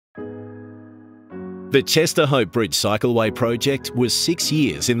The Chesterhope Bridge Cycleway project was 6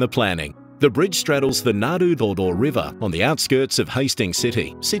 years in the planning. The bridge straddles the Ngaruroro River on the outskirts of Hastings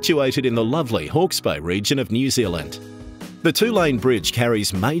City, situated in the lovely Hawke's Bay region of New Zealand. The two-lane bridge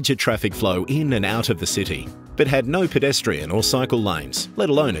carries major traffic flow in and out of the city, but had no pedestrian or cycle lanes, let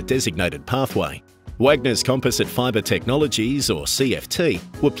alone a designated pathway. Wagner's Composite Fibre Technologies, or CFT,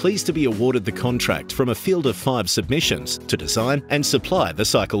 were pleased to be awarded the contract from a field of 5 submissions to design and supply the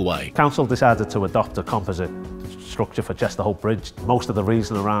cycleway. Council decided to adopt a composite structure for Chesterhope Bridge. Most of the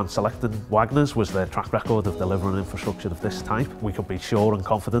reason around selecting Wagners was their track record of delivering infrastructure of this type. We could be sure and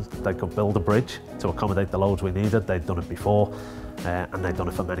confident that they could build a bridge to accommodate the loads we needed. They'd done it before, and they'd done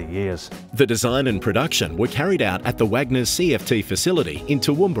it for many years. The design and production were carried out at the Wagners CFT facility in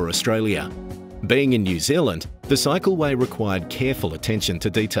Toowoomba, Australia. Being in New Zealand, the cycleway required careful attention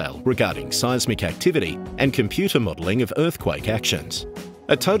to detail regarding seismic activity and computer modelling of earthquake actions.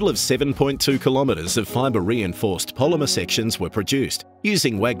 A total of 7.2 kilometres of fibre-reinforced polymer sections were produced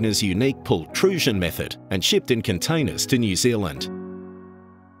using Wagner's unique pultrusion method and shipped in containers to New Zealand.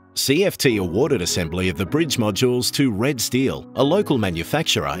 CFT awarded assembly of the bridge modules to Red Steel, a local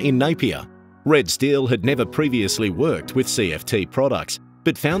manufacturer in Napier. Red Steel had never previously worked with CFT products,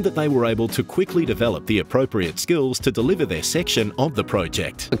 but found that they were able to quickly develop the appropriate skills to deliver their section of the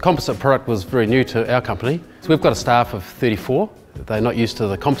project. The composite product was very new to our company, so we've got a staff of 34. They're not used to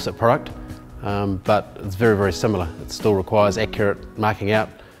the composite product, but it's very, very similar. It still requires accurate marking out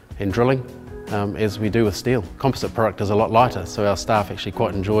and drilling, as we do with steel. Composite product is a lot lighter, so our staff actually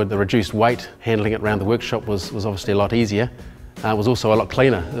quite enjoyed the reduced weight. Handling it around the workshop was obviously a lot easier. It was also a lot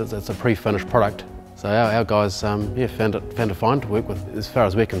cleaner. It's a pre-finished product. So our guys found it fine to work with. As far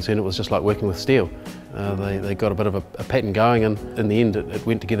as we're concerned, it was just like working with steel. They got a bit of a pattern going, and in the end it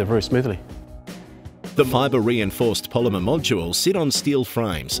went together very smoothly. The fibre-reinforced polymer modules sit on steel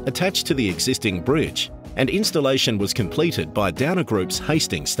frames attached to the existing bridge, and installation was completed by Downer Group's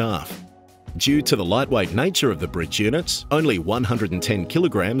Hastings staff. Due to the lightweight nature of the bridge units, only 110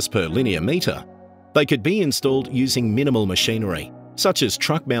 kilograms per linear metre, they could be installed using minimal machinery, such as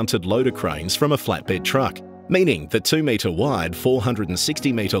truck-mounted loader cranes from a flatbed truck, meaning the 2-metre wide,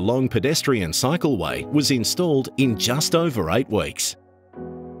 460-metre long pedestrian cycleway was installed in just over 8 weeks.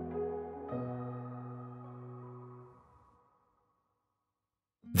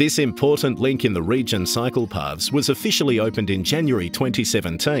 This important link in the region's cycle paths was officially opened in January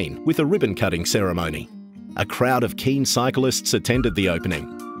 2017 with a ribbon-cutting ceremony. A crowd of keen cyclists attended the opening.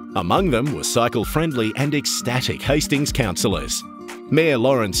 Among them were cycle-friendly and ecstatic Hastings councillors. Mayor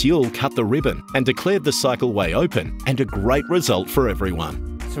Lawrence Yule cut the ribbon and declared the cycleway open, and a great result for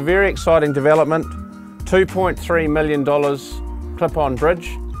everyone. It's a very exciting development, $2.3 million clip-on bridge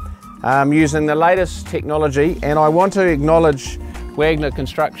using the latest technology, and I want to acknowledge Wagner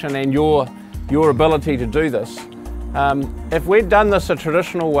Construction and your ability to do this. If we'd done this a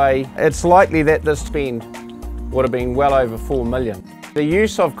traditional way, it's likely that this spend would have been well over $4 million. The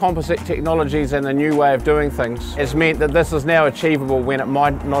use of composite technologies and the new way of doing things has meant that this is now achievable when it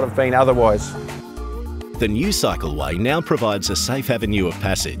might not have been otherwise. The new cycleway now provides a safe avenue of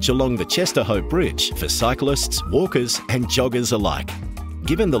passage along the Chesterhope Bridge for cyclists, walkers and joggers alike.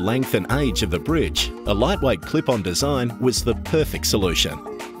 Given the length and age of the bridge, a lightweight clip-on design was the perfect solution.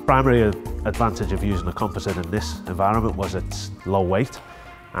 Primary advantage of using a composite in this environment was its low weight,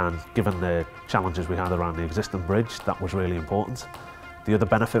 and given the challenges we had around the existing bridge, that was really important. The other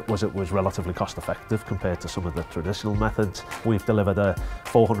benefit was it was relatively cost effective compared to some of the traditional methods. We've delivered a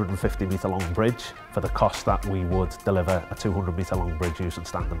 450 metre long bridge for the cost that we would deliver a 200 metre long bridge using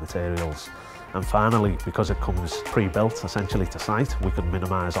standard materials. And finally, because it comes pre-built essentially to site, we can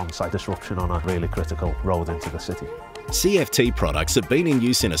minimise on-site disruption on a really critical road into the city. CFT products have been in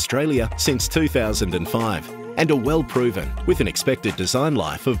use in Australia since 2005 and are well proven, with an expected design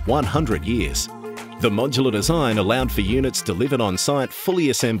life of 100 years. The modular design allowed for units delivered on site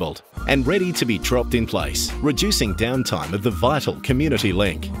fully assembled and ready to be dropped in place, reducing downtime of the vital community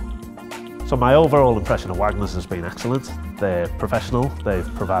link. So my overall impression of Wagners has been excellent. They're professional, they've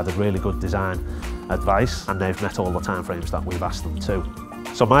provided really good design advice, and they've met all the timeframes that we've asked them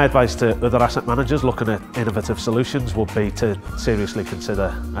to. So my advice to other asset managers looking at innovative solutions would be to seriously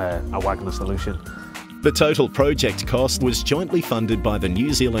consider a Wagner solution. The total project cost was jointly funded by the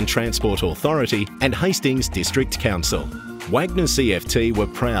New Zealand Transport Authority and Hastings District Council. Wagner CFT were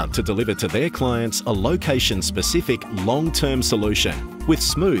proud to deliver to their clients a location-specific, long-term solution with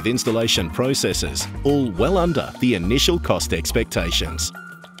smooth installation processes, all well under the initial cost expectations.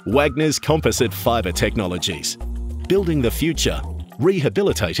 Wagner's Composite Fibre Technologies. Building the future,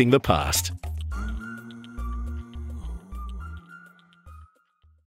 rehabilitating the past.